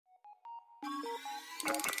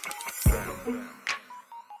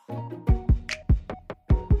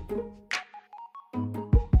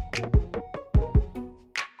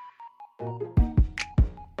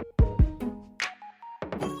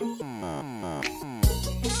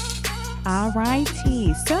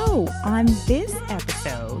Alrighty, so on this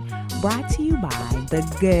episode, brought to you by the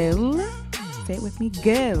Girl, say it with me,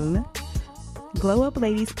 Girl, Glow Up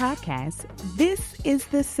Ladies podcast, this is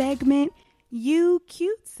the segment, You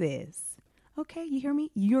Cute Sis. Okay, you hear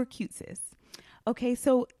me? You're cute sis. Okay,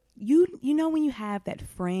 so you know when you have that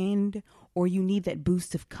friend or you need that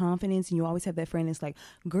boost of confidence and you always have that friend that's like,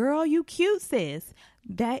 girl, you cute sis.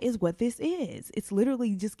 That is what this is. It's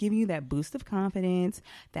literally just giving you that boost of confidence,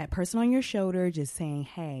 that person on your shoulder just saying,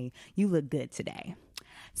 hey, you look good today.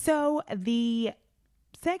 So the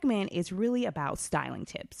segment is really about styling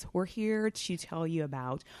tips. We're here to tell you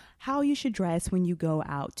about how you should dress when you go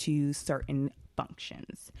out to certain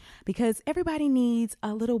functions because everybody needs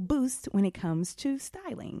a little boost when it comes to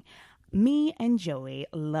styling. Me and Joey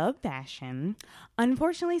love fashion.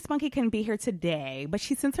 Unfortunately, Spunky couldn't be here today, but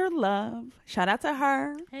she sends her love. Shout out to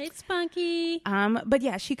her. Hey, Spunky. But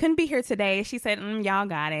yeah, she couldn't be here today. She said, y'all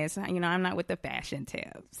got it. So, I'm not with the fashion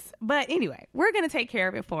tips. But anyway, we're going to take care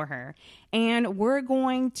of it for her. And we're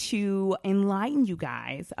going to enlighten you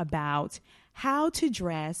guys about how to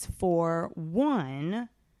dress for one,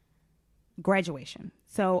 graduation.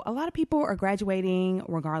 So a lot of people are graduating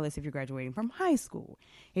regardless if you're graduating from high school,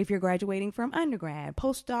 if you're graduating from undergrad,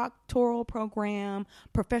 postdoctoral program,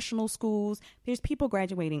 professional schools. There's people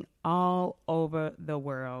graduating all over the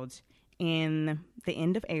world in the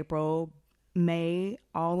end of April, May,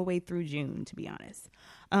 all the way through June, to be honest.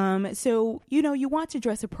 So, you want to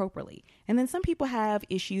dress appropriately. And then some people have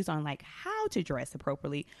issues on like how to dress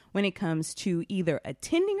appropriately when it comes to either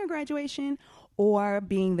attending a graduation or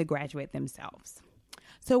being the graduate themselves.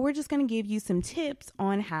 So we're just going to give you some tips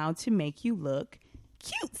on how to make you look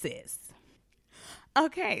cute, sis.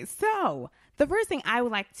 Okay, so the first thing I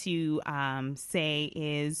would like to say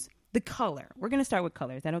is the color. We're going to start with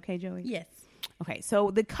color. Is that okay, Joey? Yes. Okay, so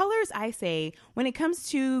the colors I say when it comes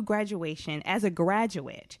to graduation as a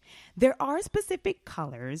graduate, there are specific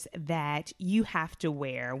colors that you have to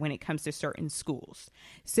wear when it comes to certain schools.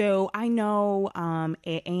 So I know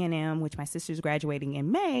at A&M, which my sister's graduating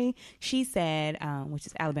in May, she said, which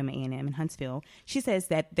is Alabama A&M in Huntsville, she says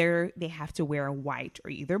that they have to wear white or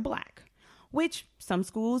either black, which some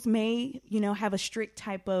schools may, have a strict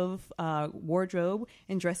type of wardrobe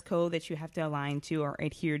and dress code that you have to align to or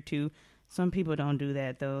adhere to. Some people don't do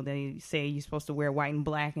that, though. They say you're supposed to wear white and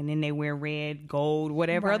black, and then they wear red, gold,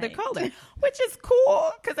 whatever other color, which is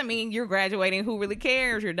cool because, you're graduating. Who really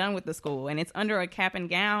cares? You're done with the school, and it's under a cap and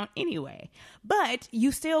gown anyway. But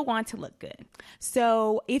you still want to look good.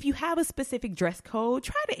 So if you have a specific dress code,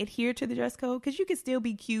 try to adhere to the dress code because you can still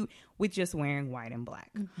be cute with just wearing white and black.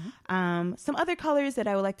 Mm-hmm. Some other colors that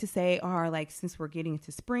I would like to say are, like, since we're getting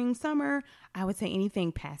into spring, summer, I would say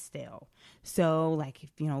anything pastel. So, like, if,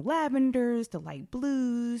 lavenders, the light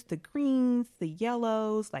blues, the greens, the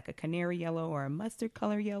yellows, like a canary yellow or a mustard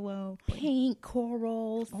color yellow. Pink,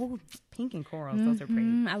 corals. Oh, pink and corals. Mm-hmm. Those are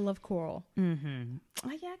pretty. I love coral. Mm-hmm.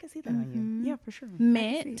 Oh, yeah, I can see that on you. Yeah, for sure.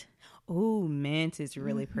 Mint. Oh, mint is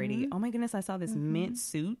really pretty. Oh, my goodness. I saw this mint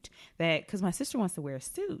suit because my sister wants to wear a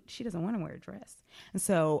suit. She doesn't want to wear a dress. And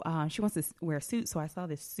so she wants to wear a suit. So I saw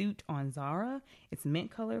this suit on Zara. It's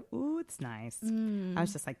mint color. Ooh, it's nice. I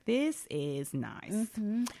was just like, this is nice.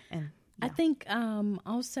 And yeah. I think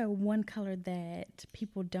also one color that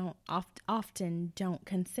people don't often don't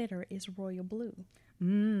consider is royal blue.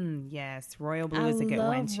 Yes, royal blue is a good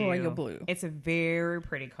one too. Royal blue. It's a very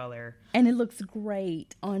pretty color, and it looks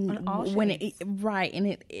great on all when shades. And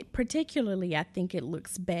it particularly I think it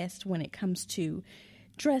looks best when it comes to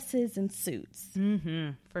dresses and suits.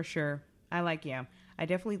 For sure. I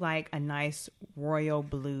definitely like a nice royal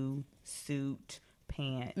blue suit,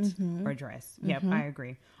 pant, or dress. Yep, I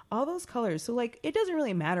agree. All those colors. So, like, it doesn't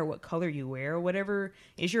really matter what color you wear. Whatever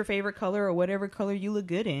is your favorite color or whatever color you look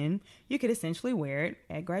good in, you could essentially wear it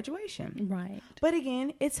at graduation. Right. But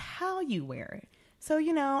again, it's how you wear it. So,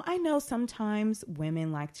 I know sometimes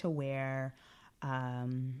women like to wear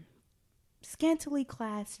scantily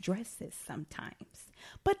clad dresses sometimes.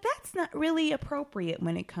 But that's not really appropriate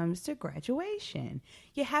when it comes to graduation.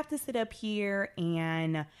 You have to sit up here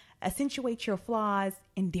and accentuate your flaws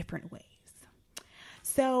in different ways.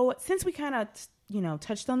 So since we kind of,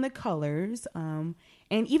 touched on the colors, and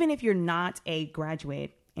even if you're not a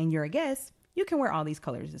graduate and you're a guest, you can wear all these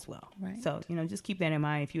colors as well. Right. So, just keep that in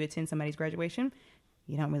mind. If you attend somebody's graduation,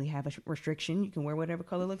 you don't really have a restriction. You can wear whatever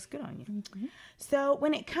color looks good on you. So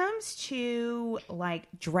when it comes to like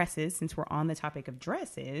dresses, since we're on the topic of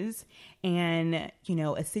dresses and,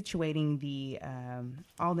 situating the,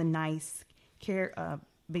 all the nice care,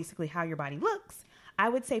 basically how your body looks, I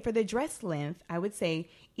would say for the dress length, I would say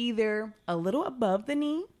either a little above the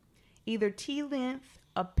knee, either T-length,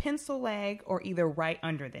 a pencil leg, or either right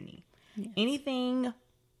under the knee. Yes. Anything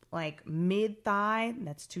like mid-thigh,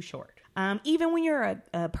 that's too short. Even when you're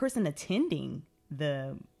a person attending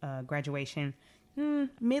the graduation,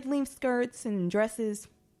 mid-length skirts and dresses,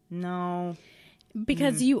 no.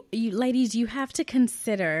 Because you ladies, you have to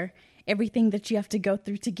consider everything that you have to go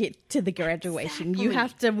through to get to the graduation. Exactly. You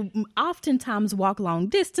have to oftentimes walk long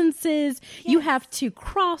distances. Yes. You have to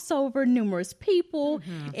cross over numerous people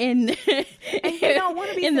in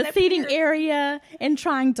the seating area and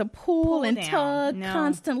trying to pull and tug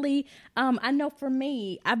constantly. I know for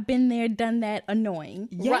me, I've been there, done that, annoying.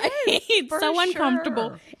 Yes, right? So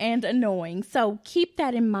uncomfortable and annoying. So keep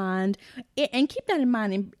that in mind, and keep that in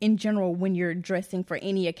mind in general when you're dressing for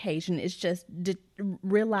any occasion. It's just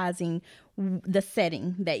realizing the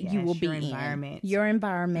setting that you will be in, your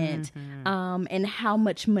environment, and how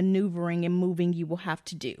much maneuvering and moving you will have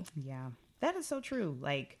to do. Yeah, that is so true.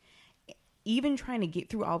 Like, even trying to get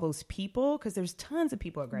through all those people, because there's tons of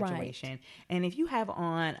people at graduation. Right. And if you have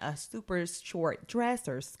on a super short dress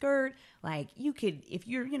or skirt, like you could, if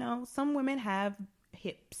you're, some women have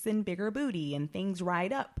hips and bigger booty and things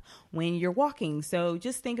ride up when you're walking. So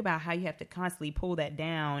just think about how you have to constantly pull that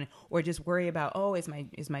down, or just worry about, is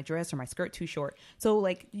my dress or my skirt too short? So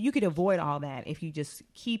like you could avoid all that if you just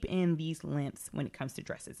keep in these lengths when it comes to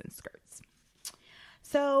dresses and skirts.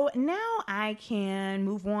 So now we're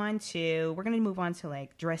going to move on to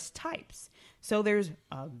like dress types. So there's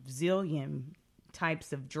a zillion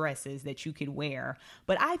types of dresses that you could wear,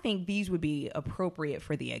 but I think these would be appropriate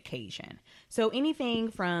for the occasion. So anything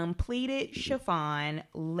from pleated, chiffon,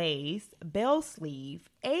 lace, bell sleeve,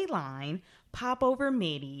 A-line, popover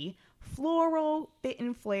midi, floral, fit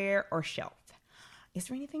and flare, or shelf. Is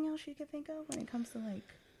there anything else you could think of when it comes to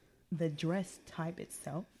like the dress type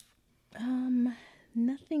itself?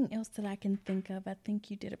 Nothing else that I can think of. I think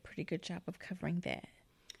you did a pretty good job of covering that.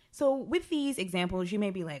 So with these examples, you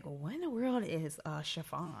may be like, what in the world is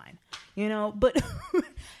chiffon? But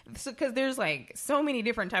because there's like so many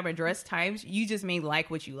different type of dress types, you just may like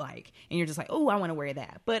what you like. And you're just like, oh, I want to wear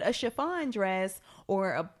that. But a chiffon dress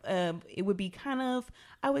or it would be kind of,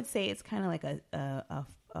 I would say it's kind of like a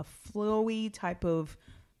flowy type of,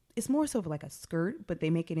 it's more so of like a skirt, but they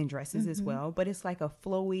make it in dresses as well. But it's like a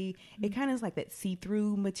flowy, it kind of is like that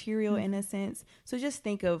see-through material in a sense. So just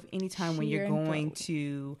think of any time when you're going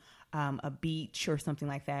to a beach or something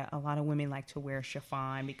like that. A lot of women like to wear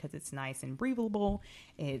chiffon because it's nice and breathable.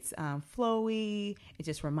 It's flowy. It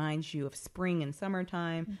just reminds you of spring and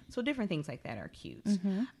summertime. So different things like that are cute.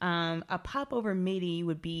 A popover midi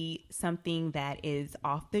would be something that is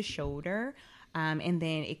off the shoulder. And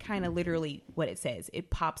then it kind of literally what it says, it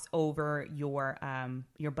pops over your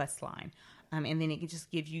bust line. And then it just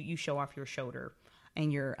gives you show off your shoulder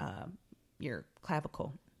and your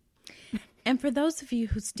clavicle. And for those of you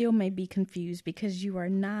who still may be confused because you are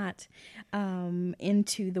not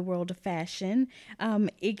into the world of fashion,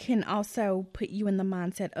 it can also put you in the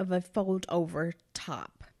mindset of a fold over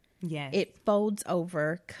top. Yes. It folds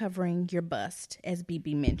over, covering your bust, as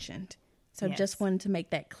BB mentioned. So just wanted to make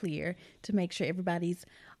that clear, to make sure everybody's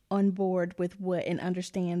on board with what and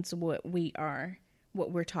understands what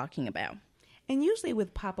we're talking about. And usually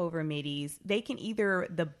with popover midis, they can either,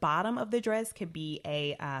 the bottom of the dress could be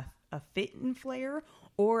a fit and flare,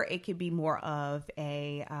 or it could be more of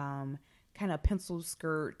a kind of pencil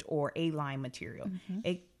skirt or A-line material.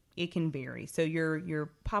 It can vary. So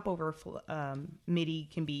your popover midi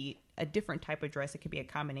can be a different type of dress. It could be a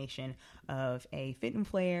combination of a fit and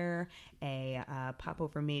flare, a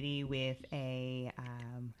popover midi with a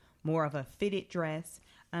more of a fitted dress.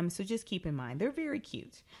 So just keep in mind, they're very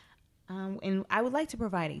cute. And I would like to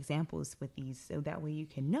provide examples with these so that way you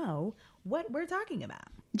can know what we're talking about.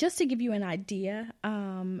 Just to give you an idea,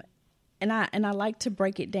 and I like to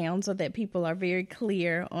break it down so that people are very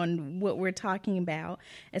clear on what we're talking about,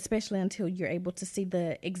 especially until you're able to see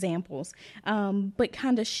the examples. But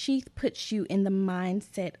kind of sheath puts you in the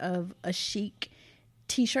mindset of a chic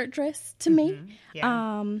t-shirt dress to me.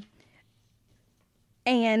 Yeah.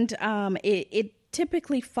 It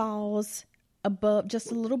typically falls above,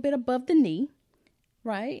 just a little bit above the knee,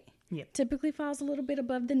 right? Yep. Typically falls a little bit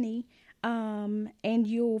above the knee. And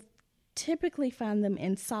you'll typically find them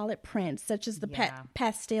in solid prints, such as the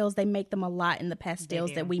pastels. They make them a lot in the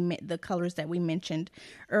pastels that the colors that we mentioned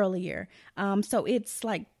earlier. So it's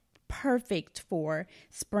like perfect for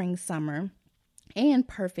spring, summer, and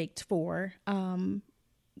perfect for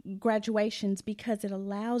graduations because it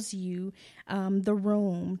allows you the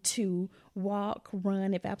room to walk,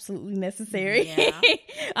 run if absolutely necessary,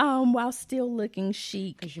 while still looking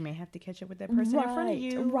chic. Because you may have to catch up with that person in front of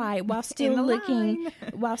you, right? While still looking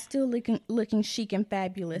chic and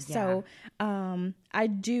fabulous. Yeah. So I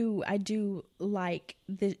do like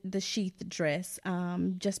the sheath dress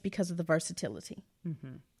just because of the versatility.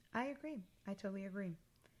 Mm-hmm. I agree. I totally agree.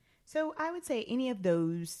 So I would say any of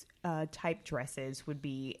those type dresses would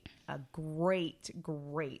be a great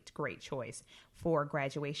choice for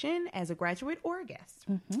graduation as a graduate or a guest.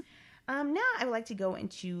 Mm-hmm. Now I would like to go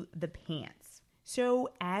into the pants. So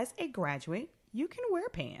as a graduate, you can wear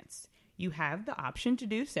pants. You have the option to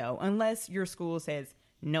do so unless your school says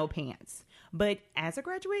no pants. But as a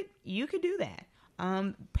graduate, you could do that.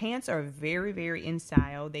 Pants are very, very in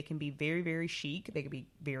style. They can be very, very chic. They can be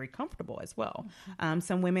very comfortable as well.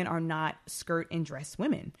 Some women are not skirt and dress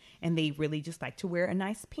women, and they really just like to wear a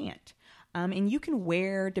nice pant. And you can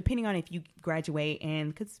wear, depending on if you graduate,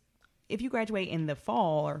 and because if you graduate in the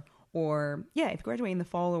fall if you graduate in the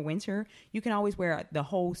fall or winter, you can always wear the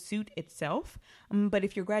whole suit itself. But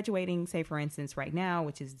if you're graduating, say for instance, right now,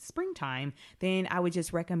 which is springtime, then I would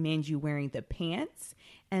just recommend you wearing the pants.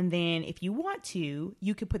 And then if you want to,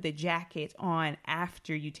 you could put the jacket on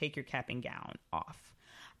after you take your cap and gown off.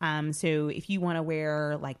 So if you want to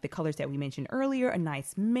wear like the colors that we mentioned earlier, a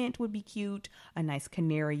nice mint would be cute, a nice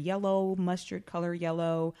canary yellow, mustard color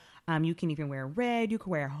yellow. You can even wear red. You can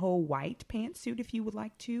wear a whole white pantsuit if you would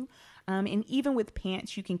like to. And even with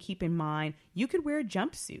pants, you can keep in mind, you could wear a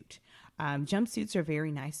jumpsuit. Jumpsuits are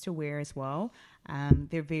very nice to wear as well.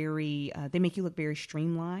 They're they make you look very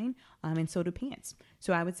streamlined, and so do pants.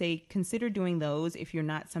 So I would say consider doing those if you're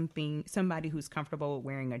not somebody who's comfortable with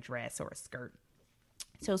wearing a dress or a skirt.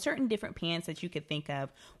 So certain different pants that you could think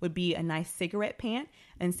of would be a nice cigarette pant,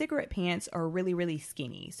 and cigarette pants are really, really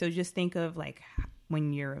skinny. So just think of like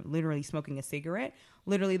when you're literally smoking a cigarette,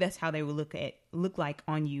 literally that's how they would look like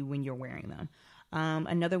on you when you're wearing them.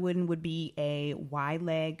 Another one would be a wide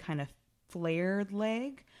leg, kind of flared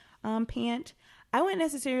leg pant. I wouldn't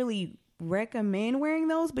necessarily recommend wearing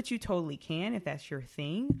those, but you totally can if that's your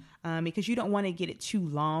thing, because you don't want to get it too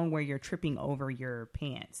long where you're tripping over your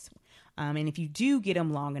pants. And if you do get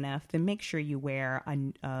them long enough, then make sure you wear a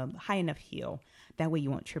high enough heel. That way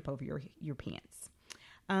you won't trip over your pants.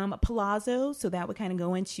 Palazzo, so that would kind of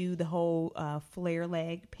go into the whole flare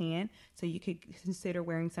leg pant. So you could consider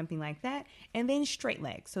wearing something like that. And then straight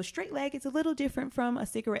leg. So straight leg is a little different from a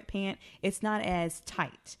cigarette pant. It's not as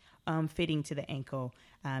tight fitting to the ankle.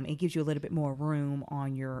 It gives you a little bit more room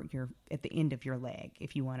on your at the end of your leg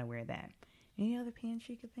if you want to wear that. Any other pants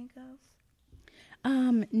you could think of?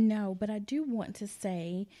 No, but I do want to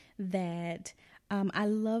say that I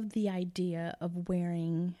love the idea of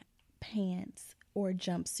wearing pants or a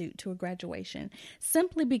jumpsuit to a graduation,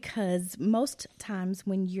 simply because most times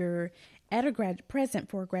when you're at a present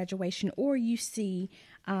for a graduation or you see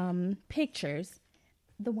pictures,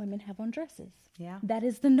 the women have on dresses. Yeah. That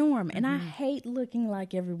is the norm. Mm-hmm. And I hate looking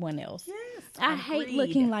like everyone else. Yes. I hate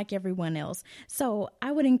looking like everyone else. So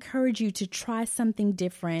I would encourage you to try something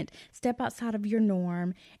different, step outside of your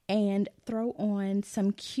norm, and throw on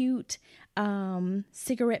some cute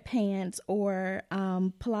cigarette pants or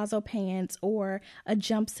palazzo pants or a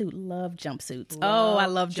jumpsuit. Love jumpsuits. I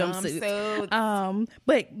love jumpsuits.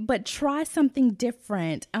 But try something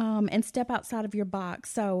different and step outside of your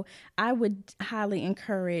box. So I would highly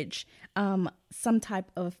encourage some type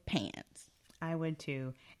of pants. I would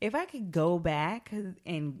too. If I could go back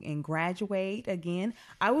and graduate again,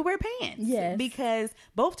 I would wear pants. Yes. Because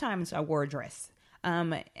both times I wore a dress.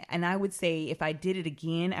 And I would say if I did it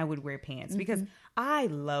again, I would wear pants because I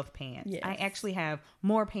love pants. Yes. I actually have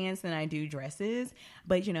more pants than I do dresses,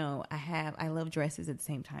 but I love dresses at the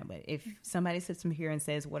same time. But if somebody sits here and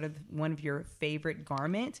says, what are one of your favorite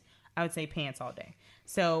garment? I would say pants all day.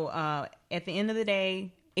 So, at the end of the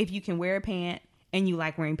day, if you can wear a pant and you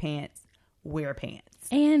like wearing pants, wear pants.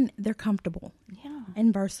 And they're comfortable. Yeah.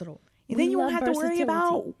 And versatile. Then you won't have to worry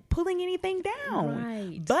about pulling anything down.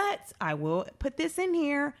 Right. But I will put this in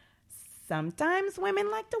here. Sometimes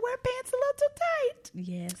women like to wear pants a little too tight.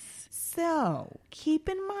 Yes. So keep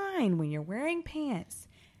in mind when you're wearing pants,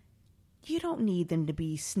 you don't need them to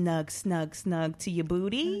be snug to your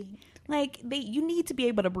booty. like you need to be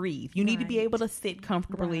able to breathe. You need to be able to sit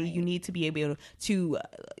comfortably. You need to be able to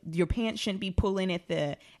your pants shouldn't be pulling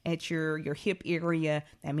at your hip area.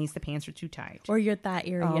 That means the pants are too tight. Or your thigh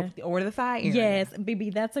area. Or the thigh area. Yes,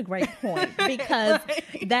 Bibi, that's a great point, because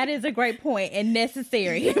that is a great point and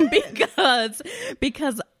necessary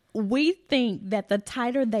because we think that the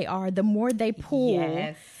tighter they are, the more they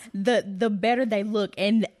pull, the better they look.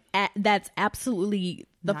 And that's absolutely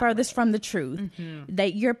the furthest from the truth.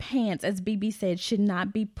 That your pants, as Bibi said, should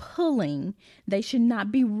not be pulling. They should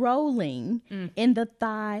not be rolling in the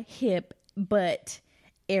thigh, hip, butt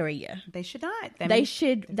area. They should not. They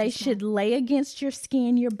should lay against your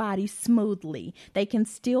skin, your body smoothly. They can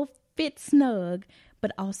still fit snug,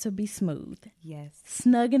 but also be smooth. Yes.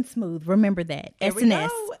 Snug and smooth. Remember that.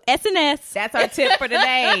 S&S. S&S. That's our tip for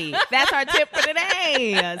today.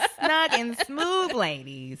 Snug and smooth,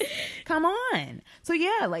 ladies. Come on. So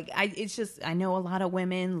yeah, like I know a lot of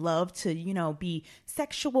women love to, be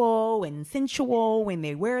sexual and sensual when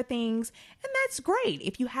they wear things. And that's great.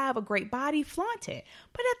 If you have a great body, flaunt it.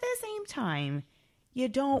 But at the same time, you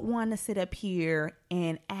don't want to sit up here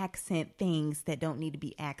and accent things that don't need to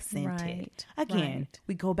be accented. Again,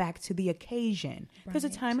 we go back to the occasion. There's a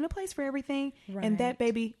time and a place for everything. And that,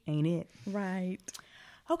 baby, ain't it. Right.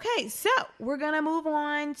 Okay, so we're going to move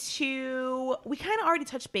on to, we kind of already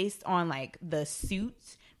touched base on like the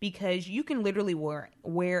suits, because you can literally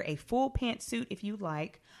wear a full pantsuit if you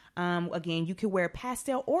like. Again, you could wear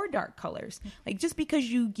pastel or dark colors. Like, just because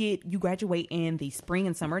you graduate in the spring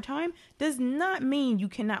and summertime does not mean you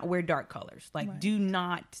cannot wear dark colors. Like, do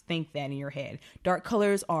not think that in your head. Dark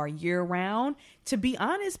colors are year round. To be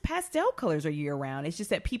honest, pastel colors are year round. It's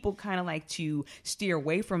just that people kind of like to steer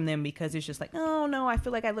away from them because it's just like, oh no, I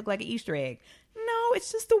feel like I look like an Easter egg. No,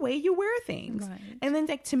 it's just the way you wear things. And then,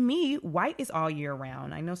 like, to me, white is all year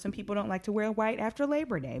round. I know some people don't like to wear white after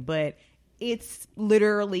Labor Day, but it's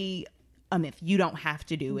literally a myth. You don't have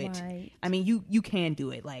to do it. I mean, you can do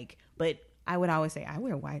it, like, but I would always say I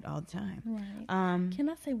wear white all the time. Can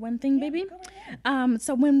I say one thing, baby?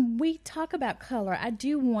 So when we talk about color, I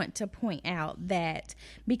do want to point out that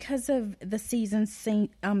because of the seasons,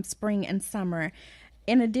 spring and summer,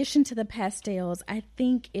 in addition to the pastels, I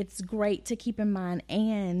think it's great to keep in mind,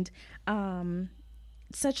 and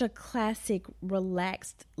such a classic,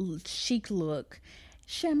 relaxed, chic look,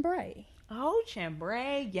 chambray. Oh,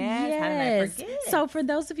 chambray. Yes. How did I forget? So for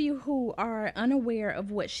those of you who are unaware of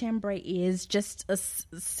what chambray is, just a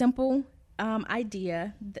simple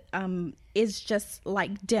idea, is just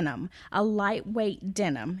like denim, a lightweight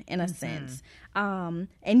denim in a sense. And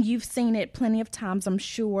you've seen it plenty of times, I'm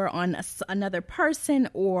sure, on another person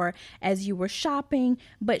or as you were shopping.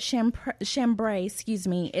 But chambray,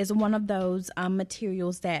 is one of those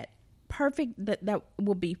materials that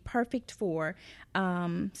will be perfect for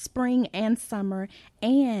spring and summer,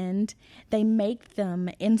 and they make them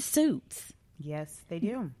in suits. Yes, they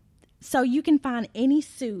do. So you can find any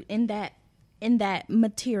suit in that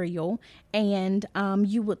material, and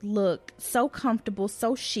you would look so comfortable,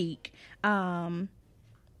 so chic. And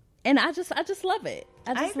I just love it.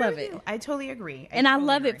 I love it. I totally agree. I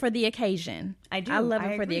love it for the occasion. I do. I love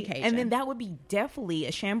it for the occasion. And then that would be definitely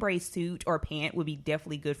a chambray suit or pant would be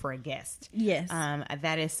definitely good for a guest. Yes.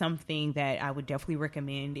 That is something that I would definitely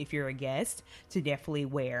recommend if you're a guest to definitely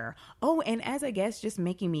wear. Oh, and as a guest, it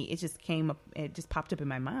just popped up in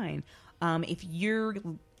my mind. If you're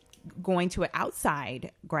going to an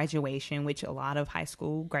outside graduation, which a lot of high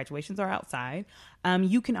school graduations are outside,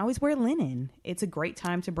 you can always wear linen. It's a great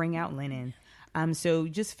time to bring out linen. So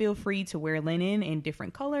just feel free to wear linen in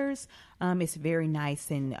different colors. It's very nice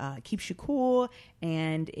and keeps you cool,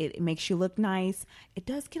 and it makes you look nice. It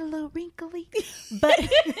does get a little wrinkly, but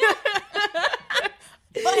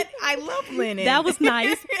but I love linen. That was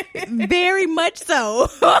nice. Very much so.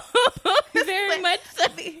 Very much so.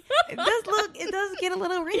 It does get a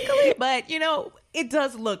little wrinkly, but it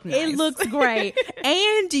does look nice. It looks great.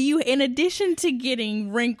 And in addition to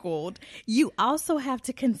getting wrinkled, you also have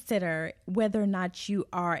to consider whether or not you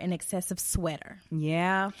are an excessive sweater.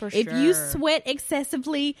 Yeah, for sure. If you sweat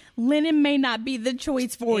excessively, linen may not be the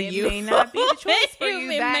choice for you. It may not be the choice for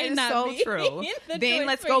you. That is so true. Then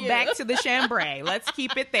let's go back to the chambray. Let's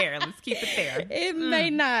keep it there. It may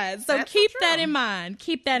not. So keep that in mind.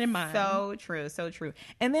 Keep that in mind. So true.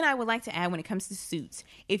 And then I would like to add, when it comes to suits,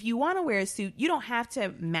 if you want to wear a suit, you don't have to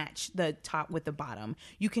match the top with the bottom.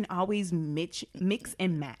 You can always mix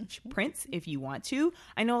and match prints if you want to.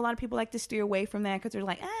 I know a lot of people like to steer away from that because they're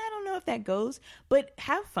like, I don't know if that goes, but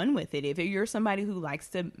have fun with it. If you're somebody who likes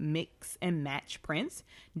to mix and match prints,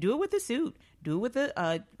 do it with a suit. Do it with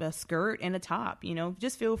a skirt and a top.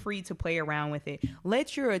 Just feel free to play around with it.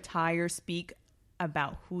 Let your attire speak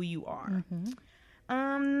about who you are.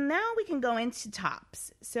 Now we can go into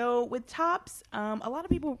tops. So with tops, a lot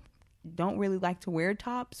of people don't really like to wear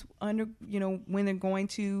tops when they're going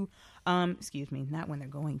to,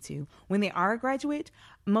 when they are a graduate.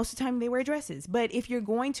 Most of the time they wear dresses. But if you're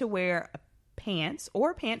going to wear pants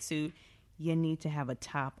or a pantsuit, you need to have a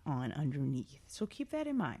top on underneath. So keep that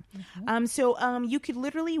in mind. You could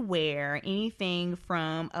literally wear anything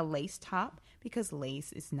from a lace top, because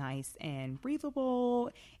lace is nice and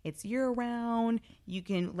breathable. It's year-round.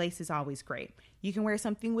 Lace is always great. You can wear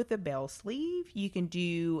something with a bell sleeve. You can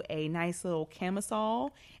do a nice little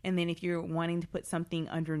camisole. And then if you're wanting to put something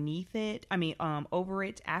underneath it, over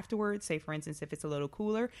it afterwards, say for instance, if it's a little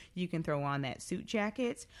cooler, you can throw on that suit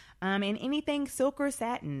jacket. And anything silk or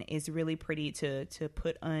satin is really pretty to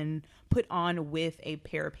put on with a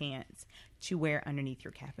pair of pants to wear underneath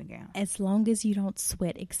your cap and gown. As long as you don't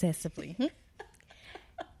sweat excessively.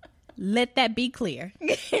 Let that be clear.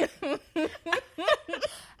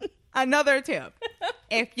 Another tip.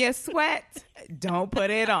 If you sweat, don't put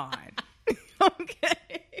it on.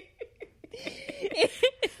 Okay.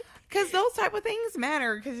 Because those type of things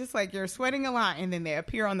matter, because it's like you're sweating a lot and then they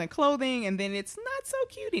appear on the clothing and then it's not so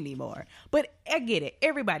cute anymore. But I get it.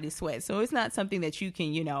 Everybody sweats. So it's not something that you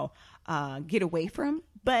can, get away from.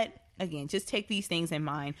 But again, just take these things in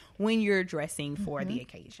mind when you're dressing for the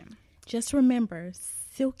occasion. Just remember,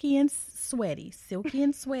 silky and sweaty,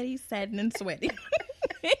 satin and sweaty.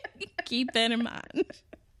 Keep that in mind.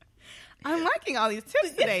 I'm liking all these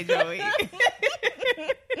tips today, Joey.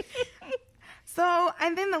 So,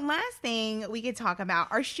 and then the last thing we could talk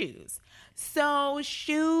about are shoes. So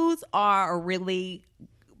shoes are really,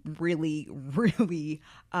 it's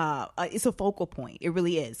a focal point. It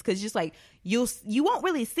really is. Because just like you won't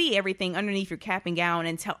really see everything underneath your cap and gown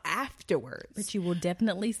until afterwards. But you will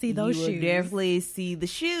definitely see those shoes. You will definitely see the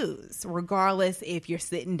shoes, regardless if you're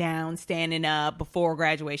sitting down, standing up, before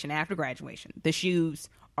graduation, after graduation. The shoes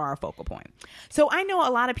are a focal point. So I know a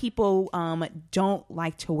lot of people don't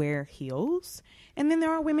like to wear heels. And then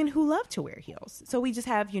there are women who love to wear heels. So we just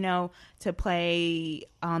have, to play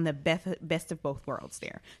on the best of both worlds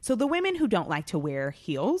there. So the women who don't like to wear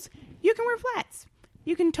heels, you can wear flats.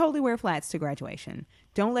 You can totally wear flats to graduation.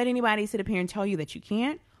 Don't let anybody sit up here and tell you that you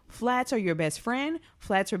can't. Flats are your best friend.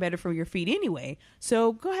 Flats are better for your feet anyway.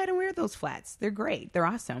 So go ahead and wear those flats. They're great. They're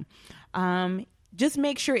awesome. Just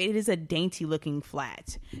make sure it is a dainty looking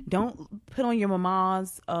flat. Don't put on your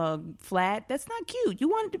mama's flat. That's not cute. You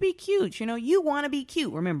want it to be cute. You want to be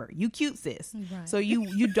cute. Remember, you cute sis. Right. So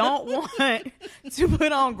you don't want to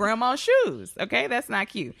put on grandma's shoes. Okay, that's not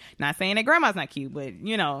cute. Not saying that grandma's not cute, but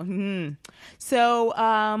So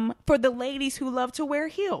for the ladies who love to wear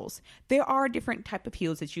heels, there are different type of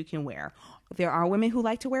heels that you can wear. There are women who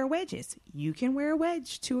like to wear wedges. You can wear a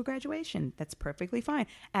wedge to a graduation. That's perfectly fine.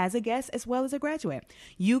 As a guest as well as a graduate.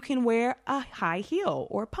 You can wear a high heel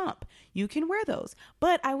or pump. You can wear those.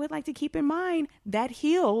 But I would like to keep in mind that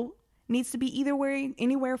heel needs to be either wearing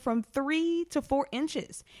anywhere from 3 to 4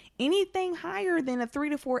 inches. Anything higher than a 3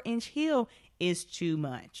 to 4 inch heel is too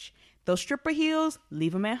much. Those stripper heels,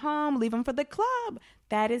 leave them at home. Leave them for the club.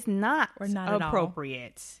 That is not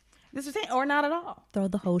appropriate. This is it, or not at all. Throw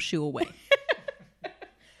the whole shoe away.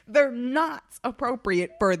 They're not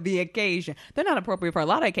appropriate for the occasion. They're not appropriate for a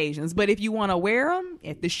lot of occasions, but if you want to wear them,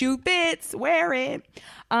 if the shoe fits, wear it.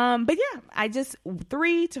 But yeah, I just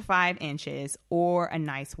 3 to 5 inches or a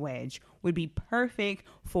nice wedge would be perfect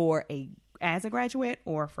for as a graduate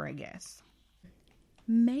or for a guest.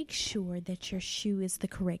 Make sure that your shoe is the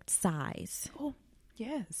correct size. Oh,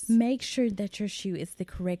 yes. Make sure that your shoe is the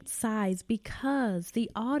correct size, because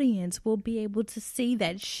the audience will be able to see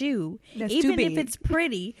that shoe. That's even too big. If it's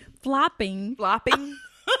pretty, flopping.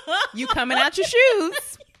 You coming out your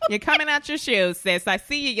shoes. You're coming out your shoes, sis. I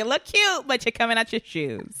see you. You look cute, but you're coming out your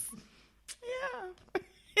shoes.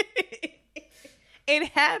 Yeah. It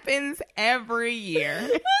happens every year.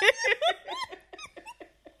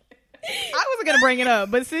 I wasn't going to bring it up,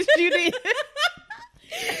 but since you did...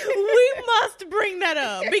 We must bring that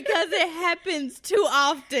up because it happens too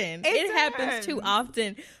often. It happens too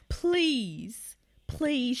often. Please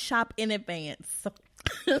shop in advance so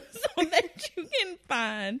that you can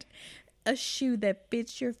find a shoe that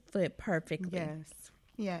fits your foot perfectly.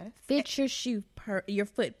 Yes. Fits your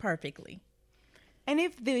foot perfectly. And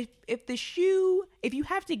if you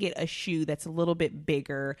have to get a shoe that's a little bit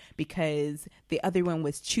bigger because the other one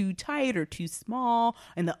was too tight or too small,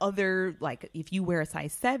 and the other, like if you wear a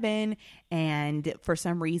size 7 and for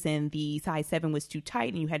some reason the size 7 was too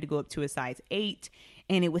tight and you had to go up to a size 8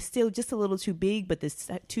 and it was still just a little too big, but the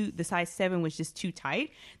size 7 was just too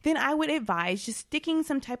tight, then I would advise just sticking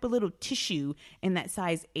some type of little tissue in that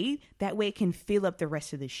size 8. That way it can fill up the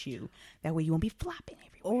rest of the shoe. That way you won't be flopping everywhere.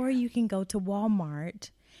 Or you can go to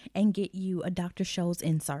Walmart and get you a Dr. Scholl's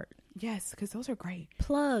insert. Yes, because those are great.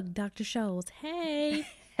 Plug Dr. Scholl's. Hey.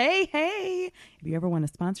 Hey. If you ever want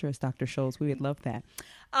to sponsor us, Dr. Scholl's, we would love that.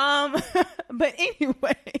 But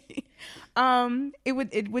anyway,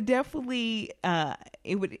 it would definitely,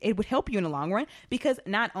 it would help you in the long run, because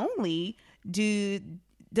not only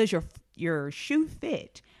does your shoe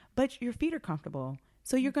fit, but your feet are comfortable.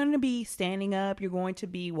 So you're going to be standing up, you're going to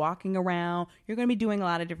be walking around, you're going to be doing a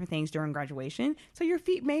lot of different things during graduation. So your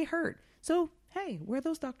feet may hurt. So, hey, wear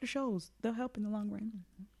those Dr. Scholl's. They'll help in the long run.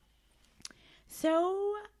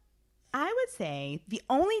 So I would say the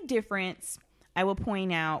only difference I will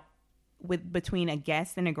point out between a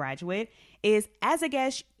guest and a graduate is, as a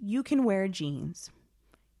guest, you can wear jeans.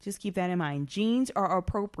 Just keep that in mind. Jeans are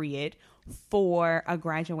appropriate for a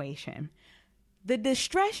graduation. The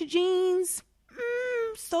distressed jeans,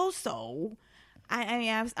 so.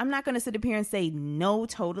 I'm not going to sit up here and say no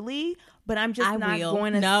totally, but I'm just not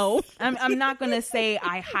going to. No. I'm not going to say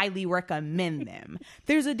I highly recommend them.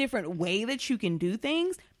 There's a different way that you can do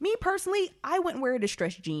things. Me personally, I wouldn't wear a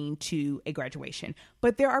distressed jean to a graduation,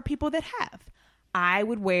 but there are people that have. I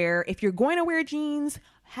would wear, if you're going to wear jeans,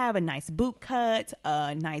 have a nice boot cut,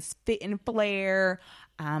 a nice fit and flare,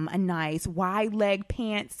 a nice wide leg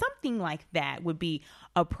pant, something like that would be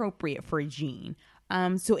appropriate for a jean.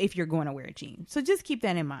 So if you're going to wear jeans, so just keep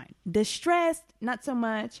that in mind. Distressed, not so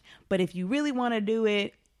much, but if you really want to do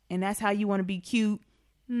it and that's how you want to be cute,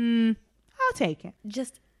 I'll take it.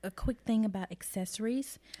 Just a quick thing about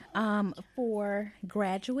accessories. For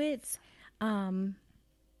graduates,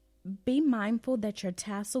 be mindful that your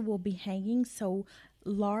tassel will be hanging. So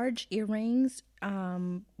large earrings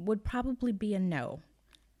would probably be a no.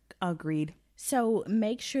 Agreed. So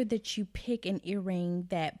make sure that you pick an earring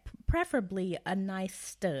that preferably a nice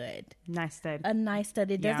stud. Nice stud. A nice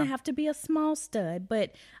stud. It doesn't have to be a small stud,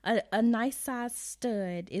 but a nice size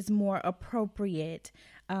stud is more appropriate,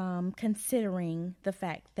 considering the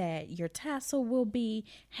fact that your tassel will be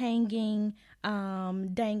hanging,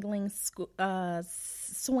 dangling,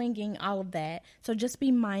 swinging, all of that. So just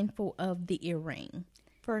be mindful of the earring.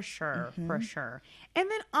 For sure, for sure. And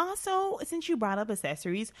then also, since you brought up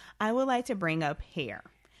accessories, I would like to bring up hair.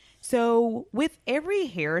 So with every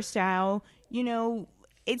hairstyle,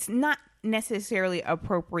 it's not necessarily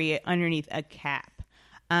appropriate underneath a cap.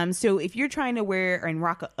 So if you're trying to wear and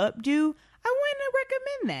rock a updo, I wouldn't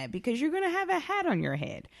recommend that, because you're going to have a hat on your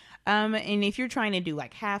head. And if you're trying to do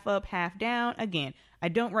like half up, half down, again, I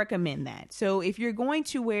don't recommend that. So if you're going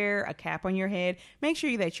to wear a cap on your head, make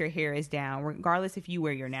sure that your hair is down, regardless if you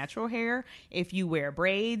wear your natural hair, if you wear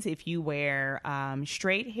braids, if you wear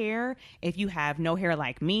straight hair, if you have no hair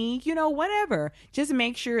like me, whatever. Just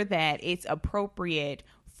make sure that it's appropriate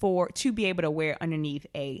to be able to wear underneath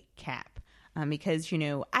a cap. Because,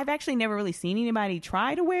 I've actually never really seen anybody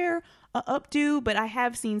try to wear a updo, but I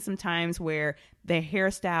have seen some times where the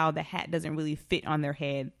hairstyle, the hat doesn't really fit on their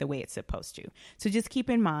head the way it's supposed to. So just keep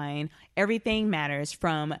in mind, everything matters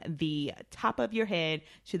from the top of your head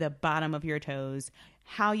to the bottom of your toes.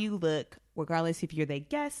 How you look, regardless if you're the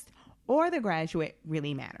guest or the graduate,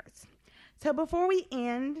 really matters. So before we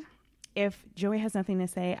end, if Joey has nothing to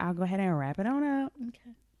say, I'll go ahead and wrap it on up.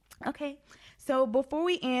 Okay. So before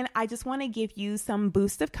we end, I just want to give you some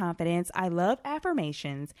boost of confidence. I love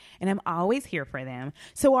affirmations, and I'm always here for them.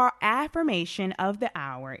 So our affirmation of the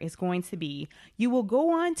hour is going to be, you will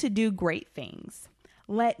go on to do great things.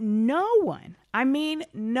 Let no one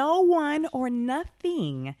or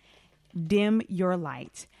nothing dim your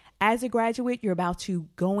light. As a graduate, you're about to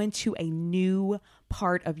go into a new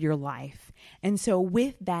part of your life. And so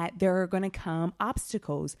with that, there are going to come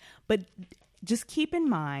obstacles, but just keep in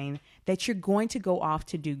mind that you're going to go off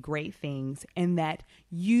to do great things, and that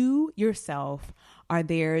you yourself are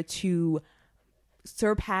there to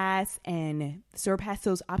surpass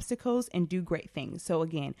those obstacles and do great things. So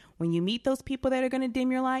again, when you meet those people that are going to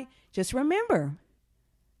dim your light, just remember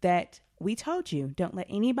that we told you, don't let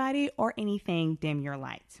anybody or anything dim your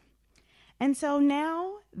light. And so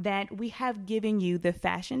now that we have given you the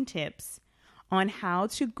fashion tips on how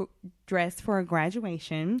to dress for a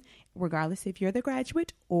graduation, regardless if you're the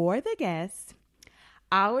graduate or the guest,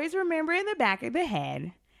 always remember in the back of the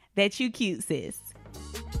head that you cute, sis.